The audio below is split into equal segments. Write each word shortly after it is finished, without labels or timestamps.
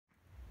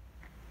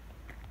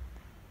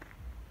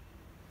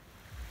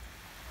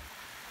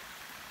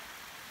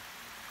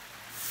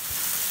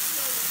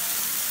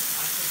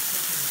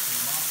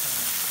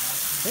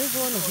Hey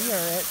everyone, we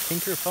are at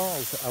Tinker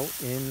Falls out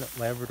in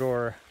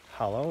Labrador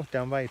Hollow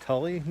down by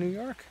Tully, New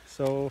York.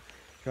 So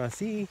if you want to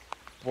see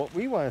what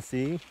we want to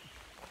see,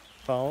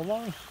 follow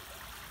along.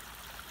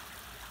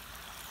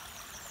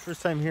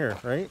 First time here,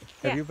 right?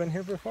 Yeah. Have you been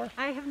here before?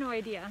 I have no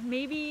idea.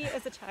 Maybe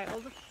as a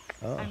child.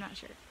 Oh. I'm not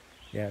sure.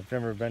 Yeah, I've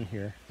never been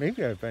here.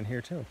 Maybe I've been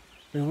here too.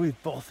 Maybe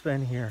we've both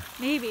been here.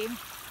 Maybe.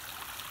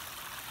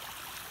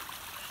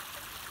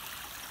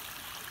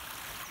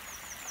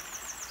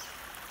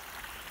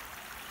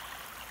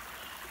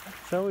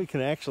 So we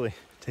can actually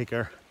take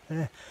our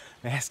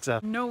masks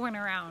off. No one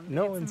around.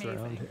 No It's one's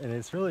amazing. around, and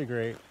it's really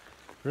great.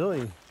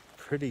 Really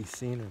pretty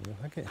scenery.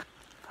 Look at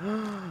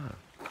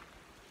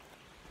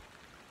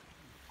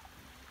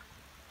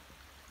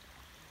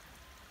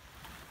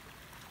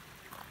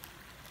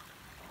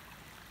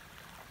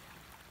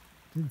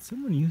Did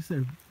someone use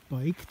their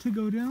bike to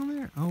go down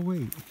there? Oh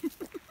wait.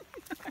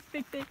 I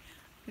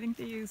think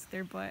they used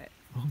their butt.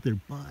 Oh, their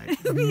butt.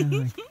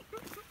 Yeah.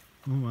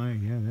 Oh my,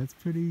 yeah, that's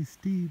pretty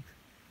steep.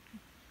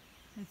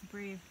 It's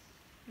brave.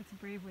 It's a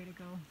brave way to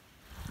go.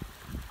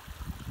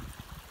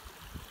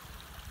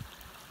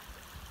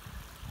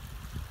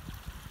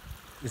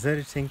 Is that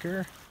a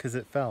tinker? Because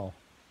it fell.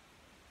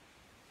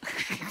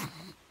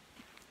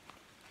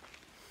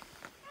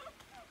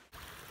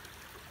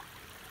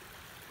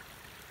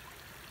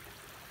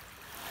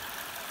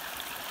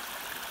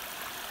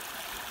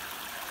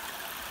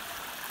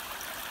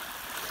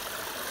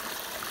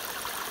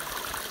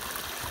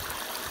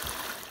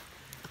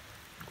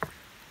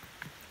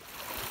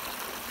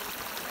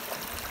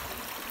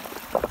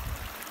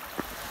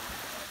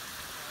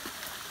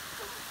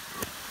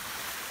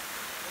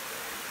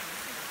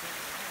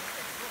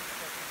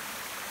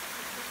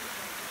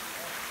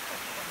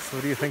 So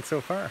what do you think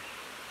so far?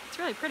 It's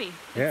really pretty.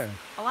 Yeah.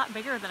 It's a lot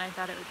bigger than I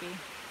thought it would be.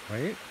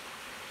 Right?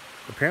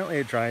 Apparently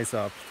it dries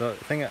up. The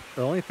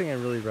only thing I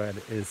really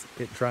read is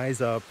it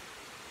dries up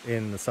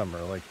in the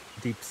summer, like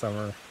deep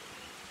summer,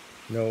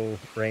 no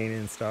rain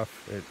and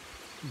stuff. It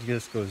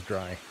just goes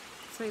dry.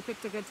 So we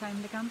picked a good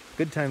time to come?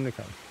 Good time to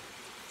come.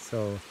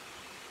 So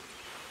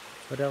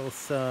what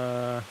else?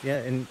 Yeah,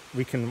 and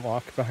we can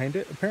walk behind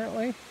it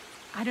apparently.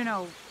 I don't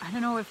know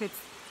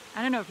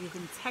if you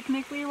can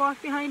technically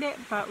walk behind it,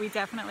 but we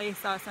definitely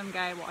saw some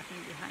guy walking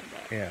behind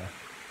it. Yeah.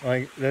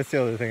 Like that's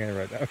the other thing I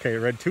read. Okay, I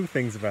read two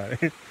things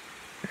about it.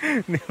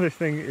 The other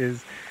thing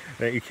is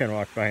that you can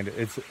walk behind it.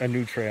 It's a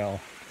new trail.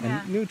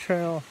 Yeah. A new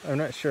trail. I'm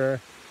not sure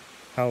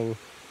how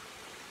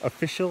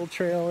official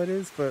trail it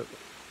is, but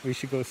we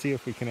should go see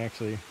if we can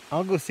actually.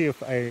 I'll go see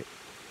if I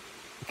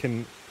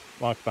can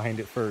walk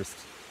behind it first.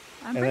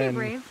 I'm pretty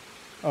brave.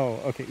 Oh,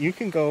 okay. You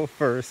can go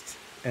first,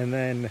 and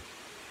then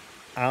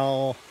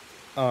I'll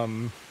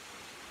run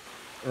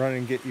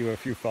and get you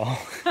if you fall.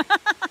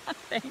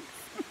 Thanks.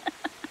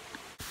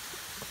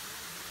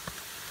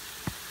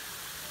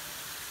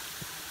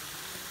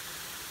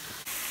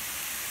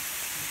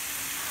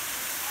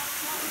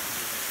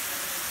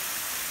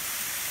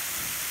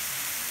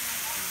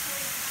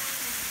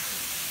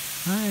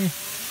 Hi.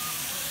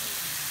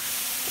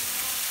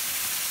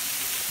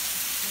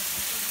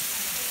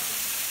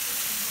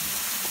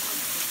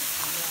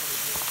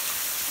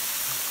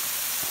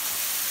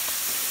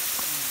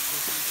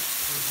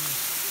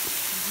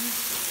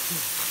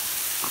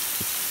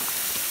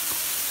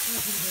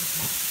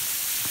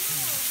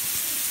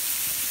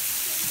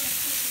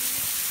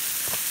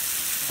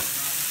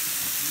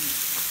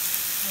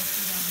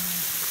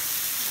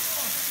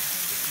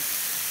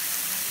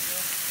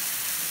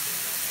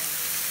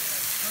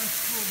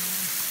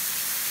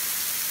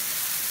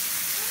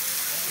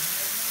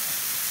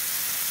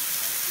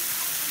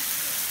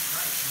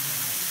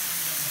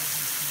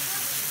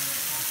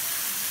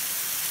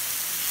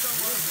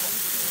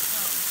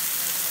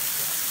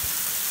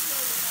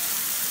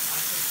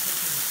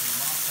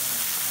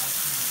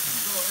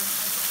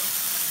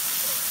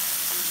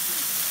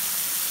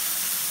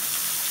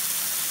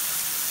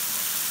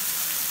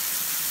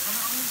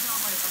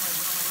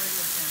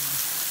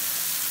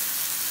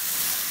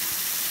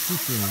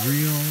 This is a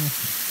real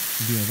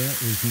deal. That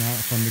is not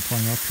fun to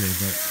climb up here,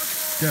 but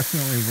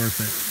definitely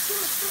worth it.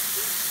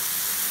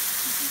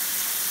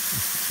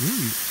 It's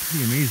really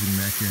pretty amazing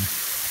back here.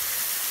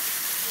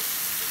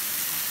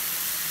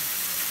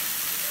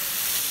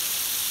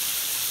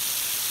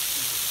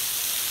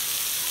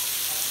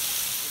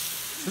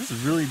 This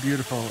is really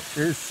beautiful.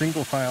 There's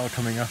single file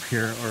coming up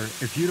here, or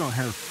if you don't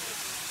have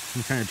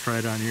some kind of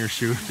tread on your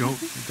shoe, don't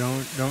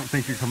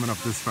think you're coming up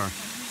this far.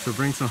 So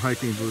bring some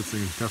hiking boots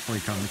and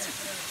definitely come.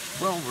 It's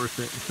well worth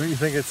it. Don't you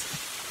think it's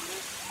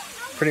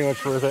pretty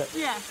much worth it?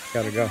 Yeah.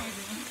 Gotta go.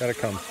 Gotta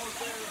come.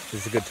 This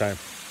is a good time.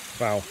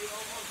 Wow.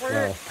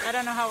 Wow. I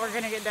don't know how we're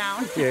gonna get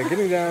down. Yeah,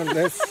 getting down,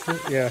 that's,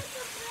 yeah.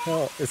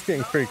 Well, it's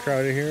getting pretty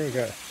crowded here. We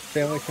got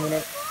family coming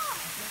up.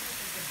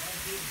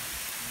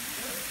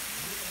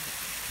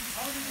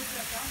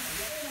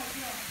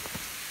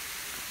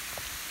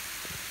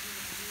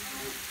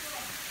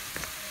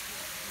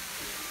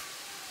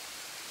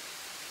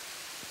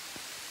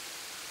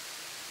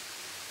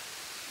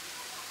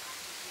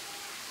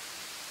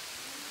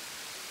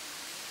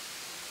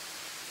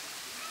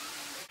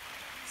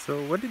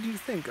 So what did you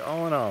think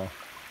all in all?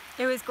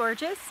 It was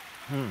gorgeous.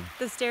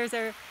 The stairs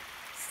are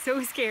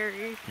so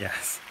scary.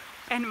 Yes.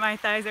 And my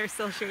thighs are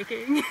still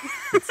shaking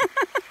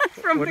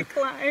from the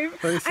climb.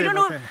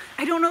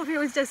 I don't know if it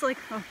was just like,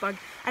 oh bug.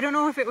 I don't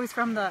know if it was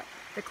from the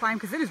climb,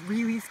 because it is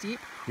really steep.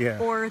 Yeah.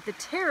 Or the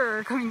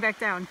terror coming back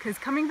down, because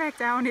coming back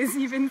down is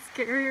even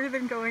scarier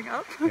than going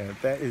up. Yeah,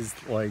 that is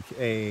like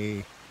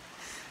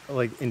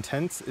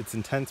intense. It's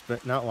intense,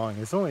 but not long.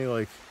 It's only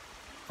like,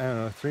 I don't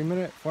know,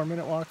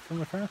 4-minute walk from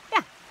the car.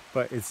 Yeah.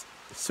 But it's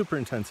super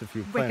intense if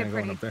you plan on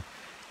going up there.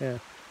 Yeah.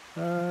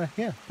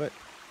 Yeah, but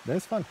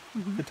that's fun.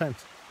 Good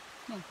times.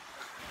 Yeah.